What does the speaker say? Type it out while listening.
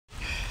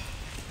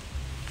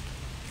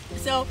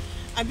So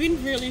I've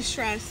been really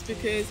stressed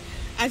because,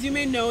 as you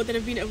may know, that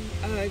I've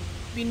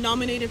been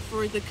nominated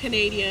for the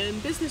Canadian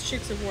Business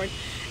Chicks Award,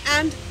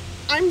 and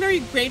I'm very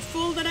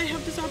grateful that I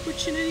have this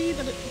opportunity,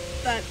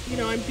 that you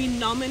know, I'm being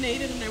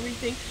nominated and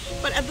everything.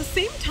 But at the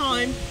same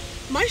time,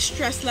 my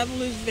stress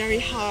level is very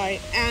high,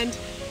 and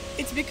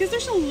it's because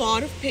there's a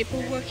lot of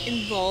paperwork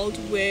involved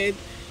with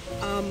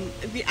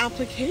the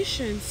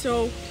application.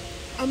 So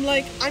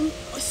I'm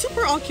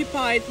super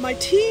occupied. My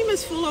team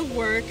is full of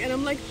work, and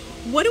I'm like,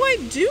 what do I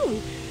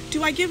do?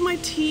 Do I give my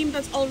team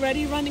that's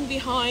already running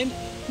behind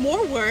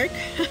more work?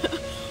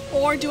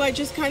 Or do I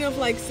just kind of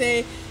like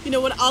say, you know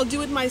what, I'll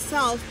do it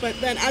myself? But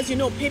then, as you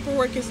know,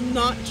 paperwork is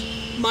not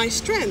my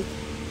strength.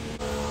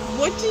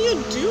 What do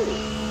you do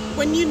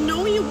when you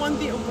know you won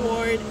the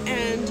award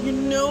and you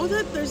know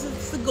that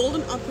it's a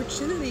golden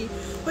opportunity,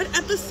 but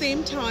at the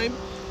same time,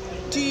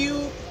 do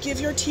you give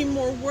your team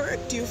more work?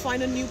 Do you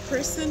find a new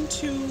person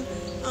to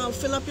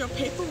fill up your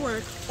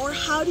paperwork? Or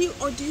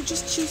do you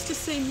just choose to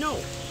say no?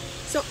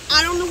 So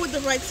I don't know what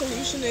the right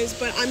solution is,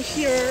 but I'm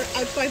here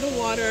out by the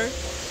water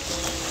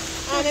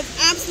and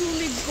it's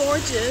absolutely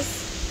gorgeous.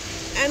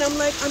 And I'm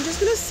like, I'm just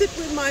gonna sit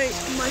with my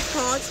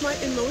thoughts, my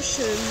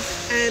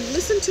emotions, and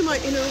listen to my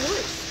inner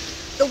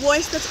voice. The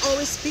voice that's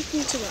always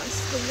speaking to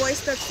us. The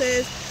voice that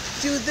says,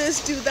 do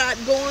this, do that,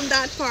 go on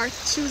that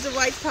path, choose the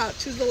right path,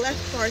 choose the left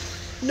path,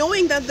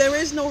 knowing that there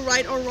is no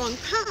right or wrong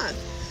path.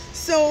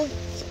 So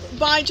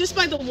just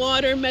by the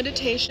water,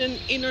 meditation,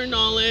 inner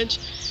knowledge,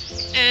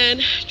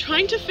 and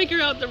trying to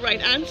figure out the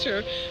right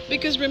answer,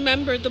 because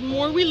remember, the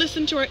more we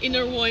listen to our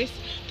inner voice,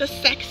 the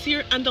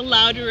sexier and the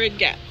louder it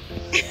gets.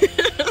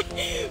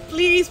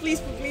 Please,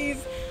 please,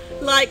 please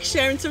like,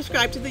 share, and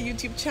subscribe to the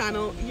YouTube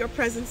channel. Your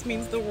presence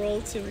means the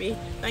world to me.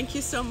 Thank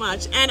you so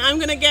much. And I'm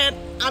gonna get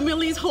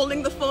Amelie's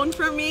holding the phone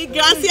for me.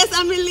 Gracias,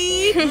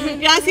 Amelie.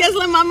 Gracias,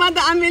 la mamá de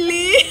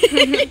Amelie.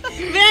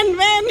 Ven,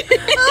 ven.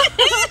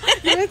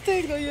 Yo le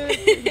tengo.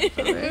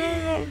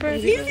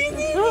 Sí, sí,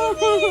 sí.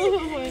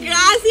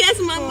 Gracias,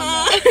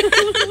 mamá.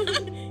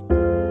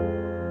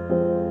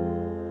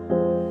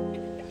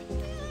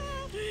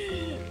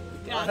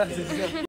 Gracias.